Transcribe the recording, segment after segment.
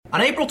On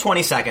April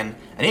 22nd,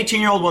 an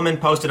 18-year-old woman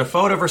posted a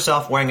photo of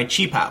herself wearing a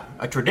qipao,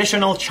 a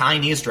traditional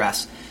Chinese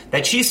dress,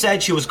 that she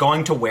said she was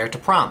going to wear to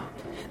prom.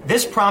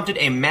 This prompted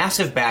a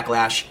massive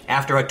backlash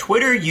after a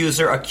Twitter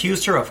user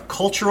accused her of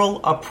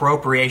cultural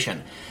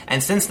appropriation.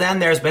 And since then,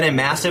 there's been a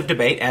massive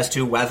debate as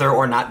to whether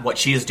or not what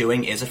she is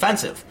doing is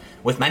offensive,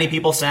 with many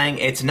people saying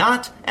it's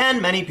not,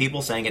 and many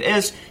people saying it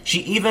is.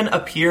 She even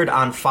appeared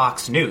on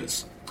Fox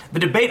News. The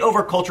debate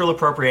over cultural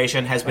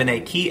appropriation has been a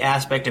key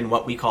aspect in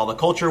what we call the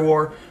culture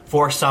war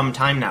for some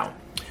time now.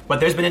 But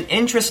there's been an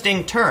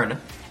interesting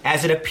turn,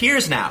 as it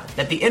appears now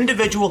that the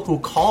individual who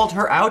called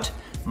her out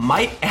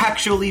might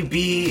actually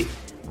be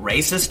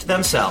racist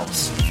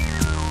themselves.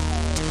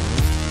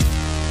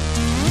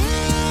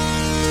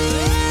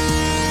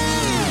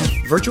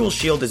 Virtual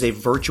Shield is a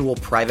virtual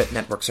private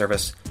network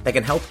service that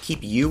can help keep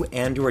you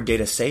and your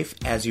data safe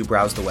as you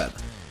browse the web.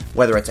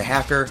 Whether it's a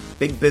hacker,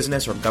 big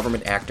business, or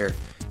government actor,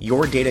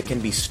 your data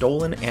can be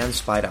stolen and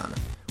spied on.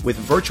 With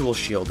Virtual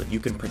Shield, you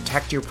can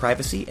protect your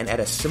privacy and add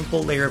a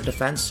simple layer of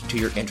defense to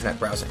your internet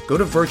browsing. Go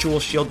to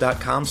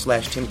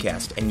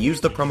virtualshield.com/Timcast and use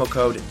the promo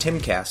code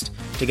TIMCAST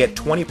to get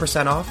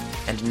 20% off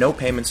and no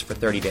payments for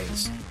 30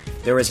 days.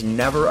 There is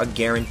never a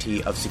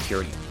guarantee of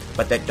security,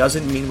 but that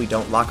doesn't mean we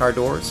don't lock our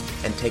doors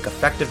and take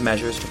effective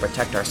measures to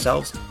protect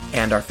ourselves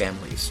and our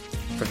families.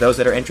 For those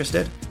that are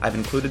interested, I've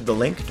included the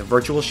link to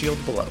Virtual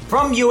Shield below.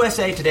 From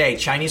USA Today,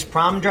 Chinese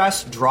prom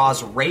dress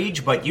draws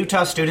rage, but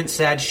Utah student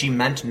said she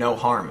meant no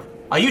harm.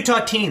 A Utah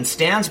teen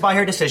stands by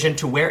her decision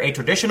to wear a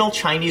traditional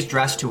Chinese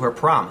dress to her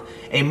prom,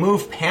 a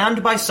move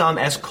panned by some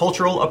as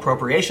cultural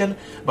appropriation,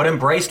 but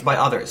embraced by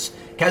others.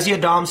 Kezia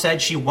Dom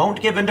said she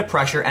won't give in to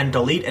pressure and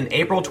delete an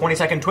April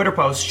 22nd Twitter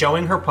post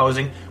showing her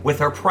posing with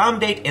her prom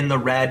date in the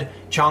red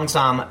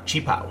Cheongsam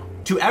qipao.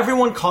 To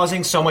everyone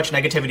causing so much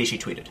negativity, she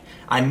tweeted,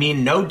 I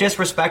mean no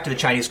disrespect to the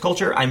Chinese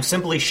culture, I'm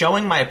simply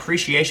showing my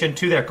appreciation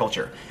to their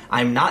culture.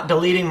 I'm not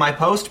deleting my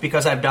post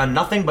because I've done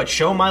nothing but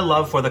show my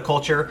love for the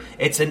culture.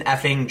 It's an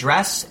effing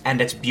dress, and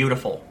it's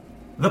beautiful.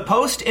 The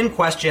post in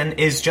question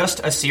is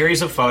just a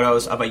series of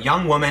photos of a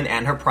young woman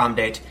and her prom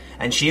date,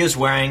 and she is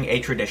wearing a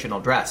traditional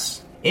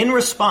dress. In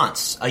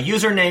response, a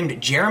user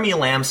named Jeremy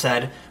Lamb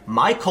said,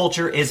 my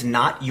culture is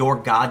not your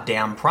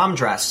goddamn prom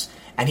dress.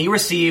 And he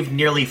received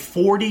nearly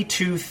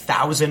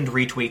 42,000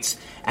 retweets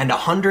and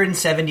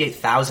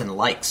 178,000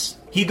 likes.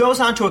 He goes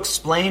on to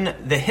explain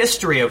the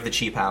history of the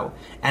qipao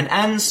and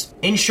ends,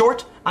 in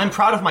short, I'm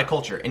proud of my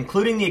culture,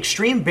 including the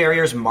extreme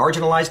barriers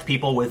marginalized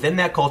people within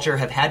that culture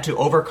have had to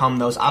overcome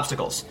those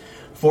obstacles.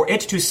 For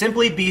it to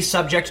simply be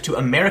subject to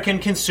American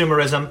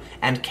consumerism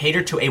and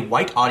cater to a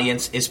white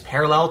audience is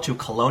parallel to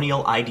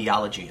colonial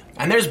ideology.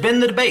 And there's been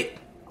the debate.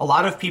 A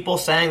lot of people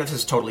saying this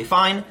is totally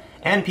fine,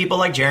 and people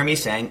like Jeremy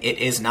saying it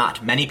is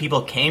not. Many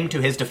people came to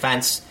his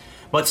defense,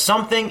 but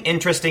something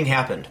interesting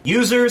happened.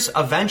 Users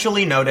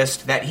eventually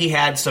noticed that he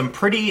had some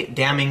pretty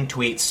damning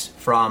tweets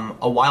from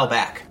a while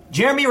back.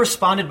 Jeremy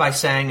responded by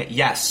saying,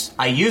 yes,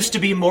 I used to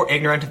be more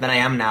ignorant than I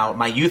am now.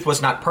 My youth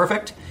was not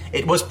perfect.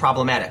 It was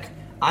problematic.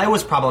 I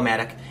was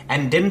problematic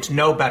and didn't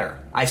know better.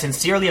 I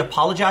sincerely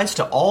apologize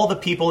to all the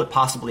people it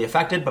possibly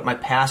affected, but my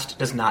past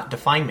does not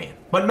define me.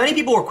 But many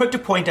people were quick to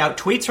point out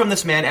tweets from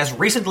this man as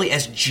recently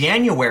as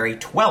January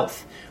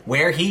 12th,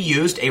 where he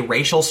used a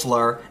racial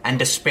slur and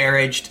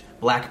disparaged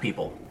black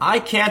people. I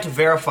can't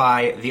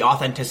verify the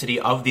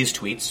authenticity of these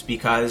tweets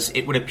because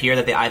it would appear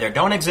that they either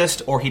don't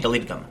exist or he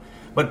deleted them.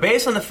 But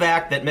based on the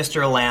fact that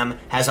Mr. Lamb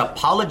has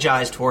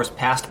apologized for his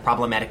past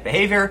problematic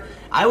behavior,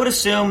 I would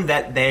assume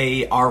that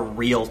they are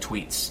real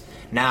tweets.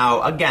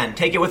 Now, again,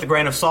 take it with a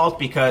grain of salt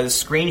because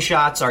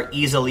screenshots are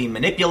easily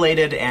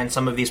manipulated and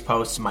some of these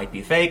posts might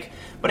be fake.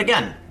 But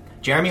again,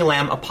 Jeremy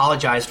Lamb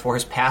apologized for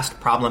his past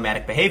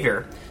problematic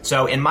behavior,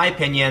 so in my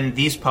opinion,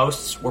 these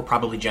posts were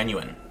probably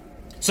genuine.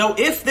 So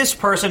if this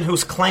person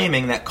who's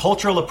claiming that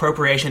cultural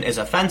appropriation is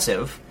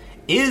offensive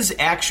is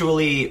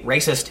actually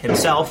racist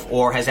himself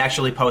or has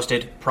actually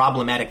posted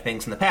problematic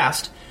things in the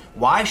past,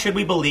 why should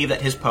we believe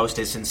that his post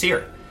is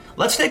sincere?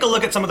 Let's take a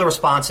look at some of the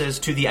responses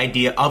to the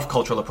idea of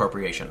cultural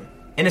appropriation.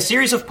 In a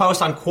series of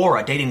posts on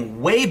Quora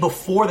dating way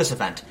before this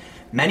event,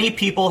 many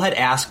people had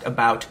asked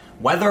about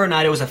whether or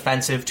not it was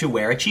offensive to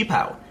wear a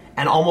qipao,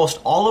 and almost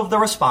all of the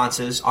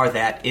responses are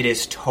that it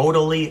is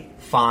totally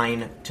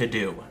fine to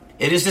do.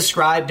 It is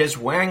described as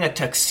wearing a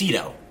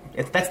tuxedo.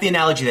 That's the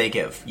analogy they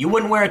give. You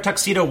wouldn't wear a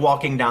tuxedo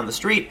walking down the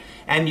street,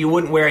 and you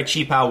wouldn't wear a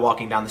qipao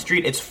walking down the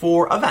street. It's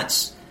for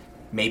events,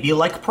 maybe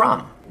like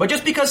prom. But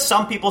just because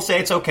some people say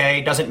it's okay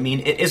doesn't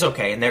mean it is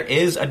okay, and there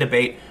is a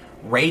debate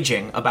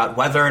raging about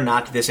whether or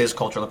not this is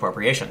cultural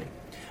appropriation.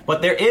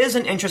 But there is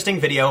an interesting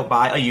video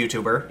by a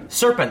YouTuber,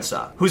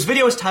 Serpensa, whose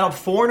video is titled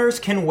Foreigners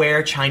Can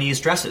Wear Chinese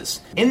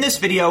Dresses. In this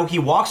video, he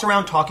walks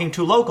around talking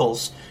to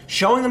locals,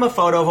 showing them a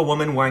photo of a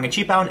woman wearing a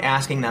qipao and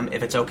asking them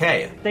if it's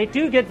okay. They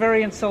do get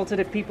very insulted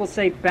if people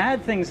say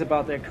bad things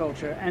about their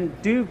culture and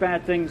do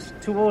bad things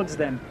towards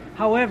them.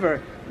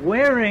 However,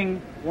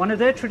 wearing one of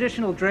their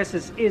traditional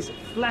dresses is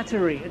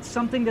flattery. It's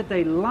something that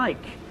they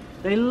like.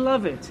 They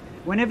love it.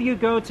 Whenever you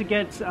go to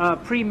get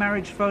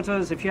pre-marriage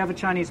photos, if you have a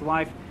Chinese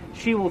wife,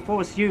 she will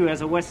force you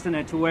as a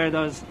Westerner to wear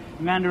those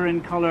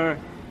Mandarin color,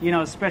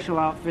 special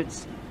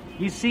outfits.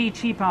 You see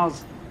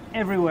qipao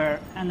everywhere,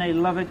 and they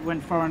love it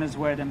when foreigners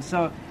wear them.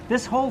 So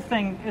this whole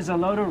thing is a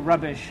load of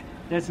rubbish.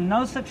 There's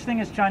no such thing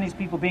as Chinese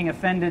people being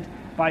offended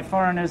by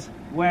foreigners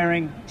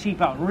wearing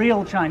qipao,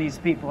 real Chinese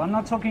people. I'm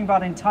not talking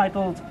about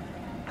entitled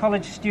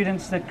college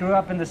students that grew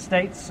up in the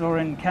States or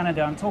in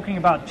Canada. I'm talking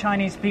about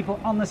Chinese people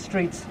on the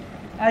streets,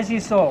 as you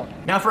saw.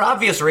 Now, for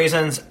obvious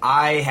reasons,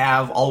 I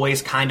have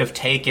always kind of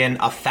taken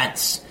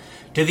offense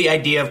to the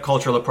idea of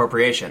cultural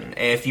appropriation.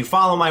 If you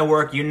follow my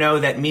work, you know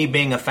that me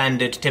being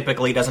offended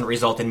typically doesn't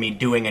result in me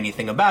doing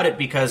anything about it,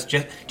 because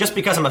just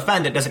because I'm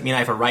offended doesn't mean I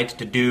have a right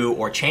to do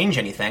or change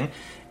anything.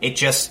 It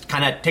just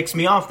kind of ticks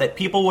me off that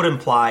people would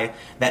imply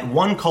that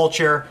one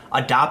culture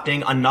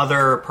adopting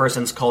another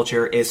person's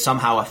culture is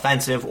somehow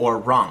offensive or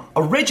wrong.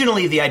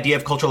 Originally, the idea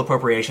of cultural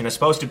appropriation is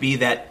supposed to be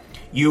that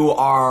you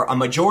are a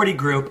majority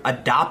group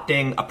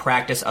adopting a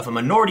practice of a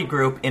minority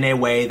group in a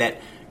way that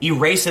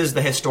erases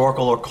the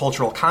historical or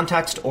cultural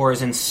context or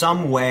is in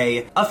some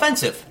way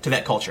offensive to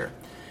that culture.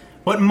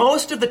 But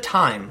most of the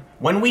time,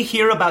 when we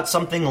hear about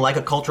something like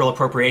a cultural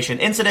appropriation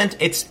incident,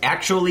 it's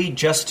actually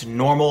just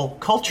normal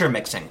culture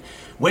mixing,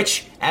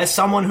 which, as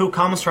someone who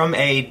comes from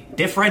a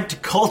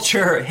different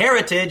culture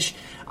heritage,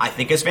 I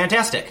think is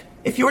fantastic.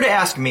 If you were to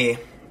ask me,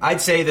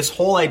 I'd say this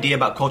whole idea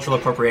about cultural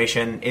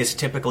appropriation is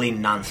typically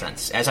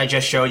nonsense. As I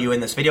just showed you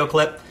in this video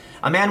clip,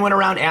 a man went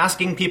around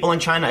asking people in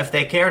China if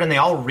they cared, and they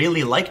all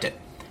really liked it.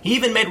 He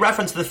even made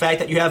reference to the fact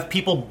that you have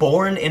people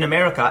born in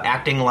America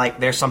acting like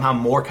they're somehow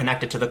more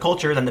connected to the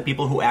culture than the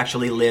people who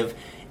actually live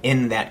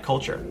in that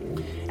culture.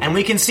 And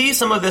we can see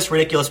some of this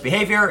ridiculous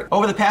behavior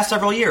over the past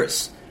several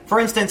years. For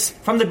instance,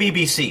 from the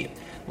BBC,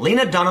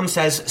 Lena Dunham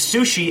says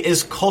sushi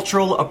is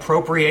cultural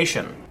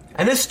appropriation.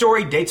 And this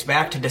story dates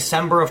back to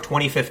December of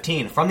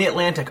 2015 from The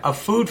Atlantic, a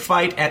food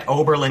fight at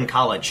Oberlin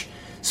College.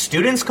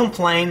 Students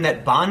complain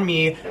that banh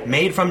mi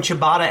made from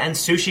ciabatta and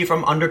sushi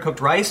from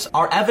undercooked rice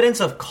are evidence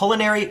of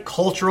culinary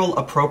cultural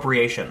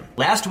appropriation.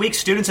 Last week,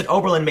 students at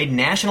Oberlin made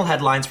national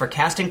headlines for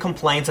casting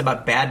complaints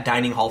about bad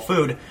dining hall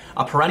food,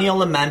 a perennial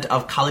lament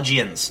of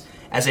collegians,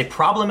 as a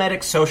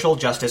problematic social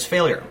justice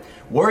failure.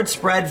 Word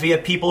spread via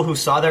people who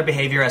saw their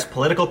behavior as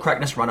political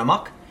correctness run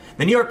amok.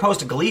 The New York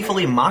Post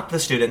gleefully mocked the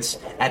students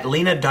at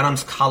Lena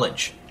Dunham's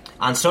college.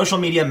 On social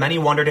media, many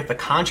wondered if the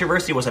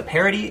controversy was a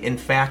parody. In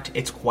fact,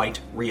 it's quite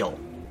real.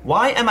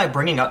 Why am I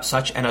bringing up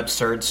such an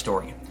absurd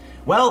story?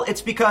 Well,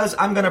 it's because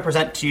I'm going to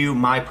present to you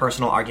my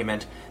personal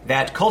argument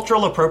that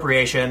cultural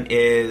appropriation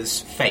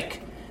is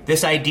fake.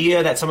 This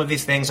idea that some of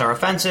these things are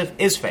offensive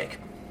is fake.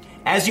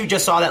 As you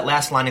just saw that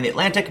last line in The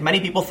Atlantic, many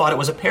people thought it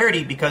was a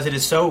parody because it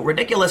is so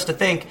ridiculous to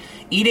think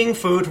eating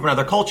food from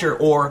another culture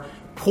or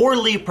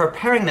poorly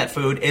preparing that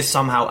food is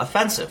somehow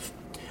offensive.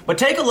 But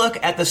take a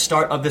look at the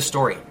start of this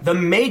story. The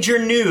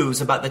major news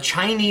about the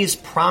Chinese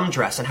prom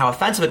dress and how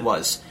offensive it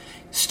was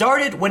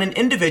started when an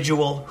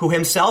individual who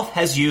himself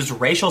has used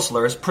racial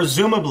slurs,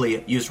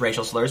 presumably used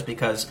racial slurs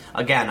because,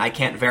 again, I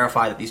can't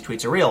verify that these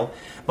tweets are real,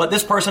 but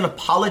this person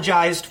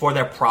apologized for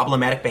their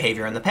problematic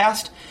behavior in the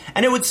past,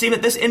 and it would seem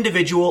that this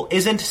individual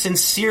isn't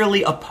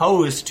sincerely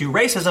opposed to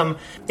racism.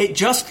 It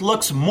just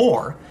looks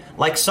more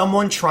like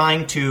someone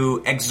trying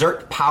to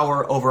exert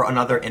power over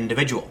another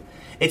individual.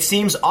 It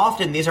seems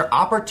often these are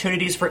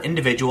opportunities for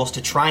individuals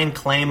to try and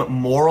claim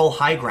moral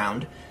high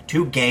ground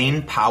to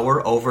gain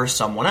power over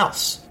someone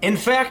else. In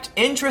fact,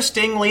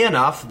 interestingly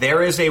enough,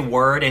 there is a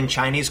word in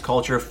Chinese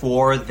culture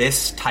for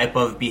this type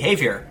of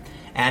behavior,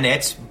 and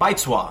it's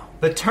baicua.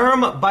 The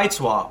term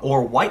baicua,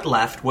 or white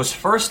left, was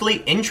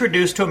firstly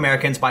introduced to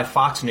Americans by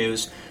Fox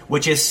News,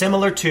 which is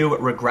similar to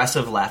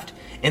regressive left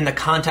in the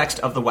context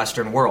of the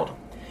Western world.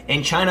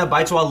 In China,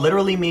 baicua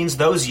literally means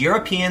those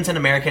Europeans and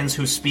Americans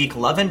who speak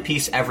love and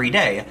peace every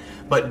day,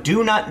 but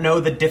do not know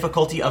the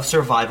difficulty of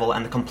survival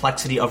and the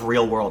complexity of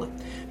real world.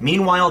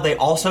 Meanwhile, they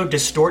also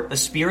distort the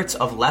spirits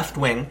of left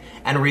wing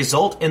and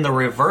result in the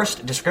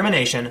reversed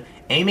discrimination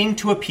aiming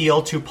to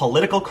appeal to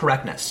political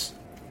correctness.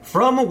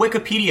 From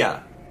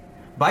Wikipedia,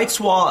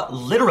 baicua,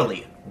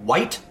 literally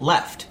white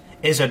left,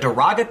 is a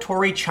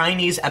derogatory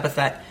Chinese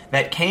epithet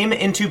that came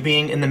into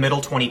being in the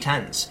middle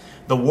 2010s.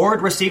 The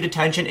word received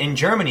attention in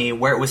Germany,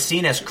 where it was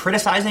seen as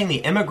criticizing the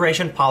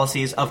immigration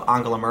policies of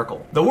Angela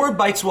Merkel. The word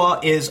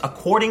baicua is,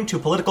 according to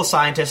political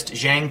scientist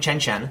Zhang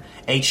Chenchen,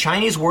 a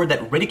Chinese word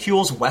that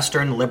ridicules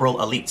Western liberal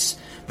elites.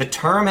 The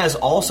term has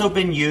also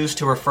been used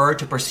to refer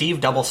to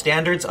perceived double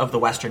standards of the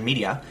Western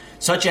media,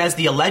 such as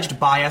the alleged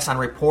bias on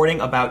reporting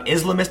about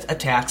Islamist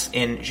attacks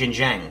in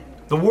Xinjiang.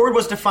 The word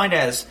was defined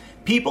as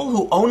people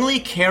who only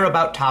care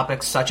about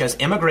topics such as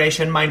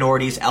immigration,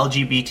 minorities,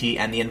 LGBT,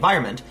 and the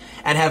environment,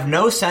 and have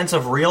no sense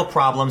of real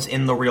problems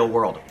in the real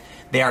world.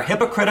 They are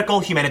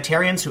hypocritical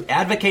humanitarians who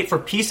advocate for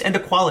peace and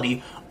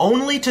equality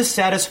only to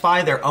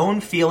satisfy their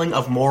own feeling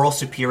of moral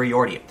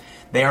superiority.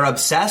 They are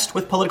obsessed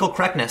with political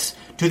correctness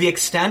to the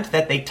extent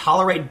that they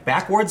tolerate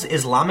backwards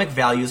Islamic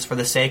values for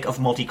the sake of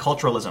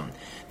multiculturalism.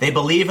 They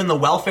believe in the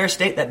welfare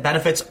state that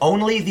benefits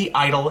only the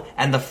idle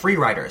and the free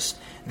riders.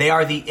 They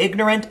are the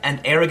ignorant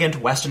and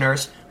arrogant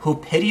Westerners who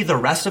pity the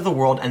rest of the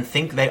world and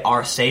think they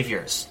are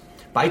saviors.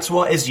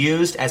 Baizuo is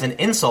used as an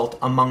insult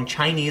among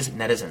Chinese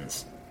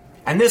netizens.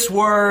 And this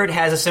word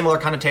has a similar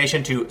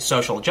connotation to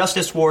social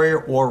justice warrior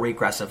or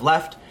regressive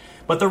left.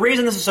 But the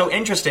reason this is so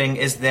interesting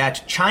is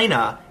that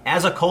China,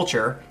 as a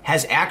culture,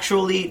 has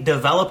actually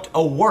developed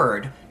a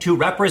word to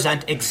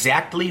represent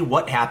exactly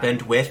what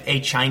happened with a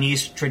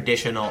Chinese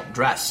traditional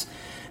dress.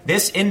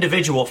 This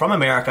individual from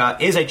America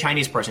is a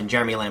Chinese person,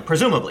 Jeremy Lamb,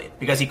 presumably,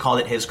 because he called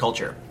it his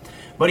culture.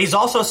 But he's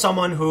also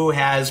someone who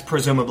has,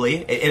 presumably,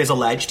 it is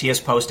alleged, he has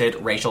posted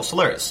racial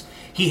slurs.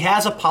 He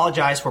has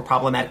apologized for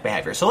problematic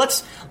behavior. So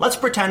let's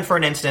pretend for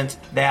an instant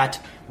that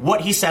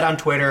what he said on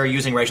Twitter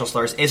using racial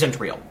slurs isn't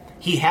real.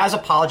 He has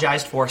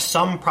apologized for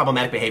some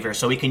problematic behavior,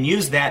 so we can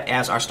use that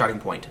as our starting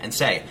point and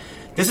say,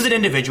 this is an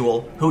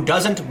individual who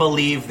doesn't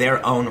believe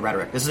their own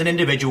rhetoric. This is an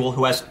individual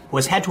who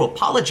has had to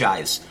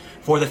apologize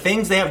for the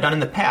things they have done in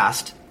the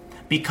past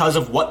because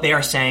of what they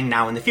are saying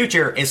now in the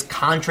future is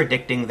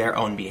contradicting their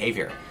own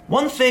behavior.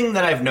 One thing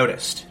that I've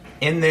noticed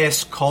in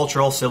this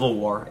cultural civil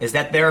war is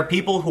that there are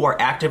people who are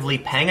actively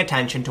paying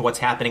attention to what's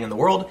happening in the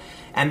world,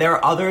 and there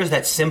are others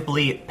that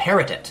simply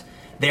parrot it.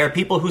 They are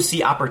people who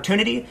see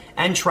opportunity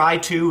and try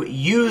to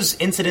use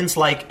incidents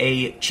like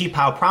a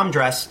Qipao prom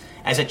dress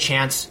as a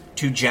chance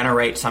to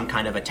generate some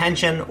kind of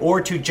attention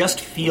or to just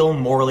feel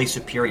morally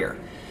superior.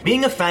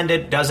 Being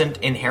offended doesn't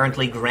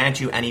inherently grant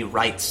you any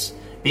rights.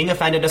 Being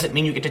offended doesn't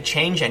mean you get to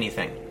change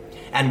anything.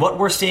 And what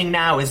we're seeing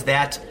now is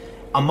that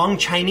among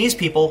Chinese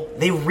people,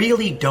 they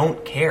really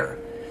don't care.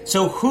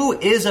 So who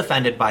is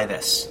offended by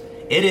this?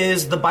 It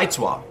is the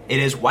Baizuo. It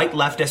is white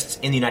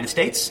leftists in the United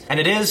States, and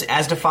it is,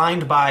 as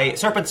defined by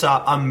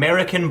Serpentsaw,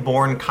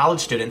 American-born college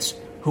students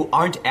who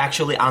aren't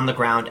actually on the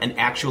ground and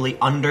actually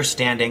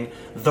understanding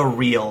the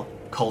real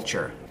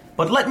culture.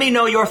 But let me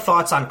know your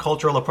thoughts on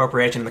cultural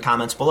appropriation in the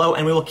comments below,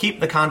 and we will keep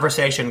the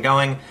conversation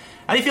going.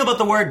 How do you feel about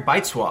the word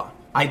Baizuo?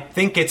 I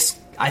think it's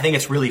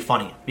really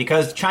funny,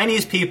 because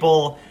Chinese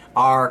people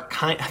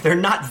they're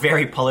not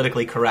very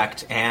politically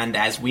correct, and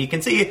as we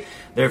can see,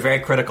 they're very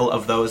critical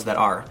of those that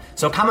are.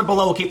 So comment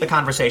below, we'll keep the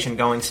conversation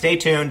going. Stay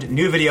tuned,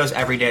 new videos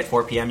every day at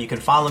 4 p.m. You can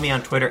follow me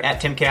on Twitter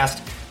at Timcast.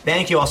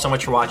 Thank you all so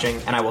much for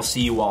watching, and I will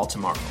see you all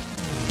tomorrow.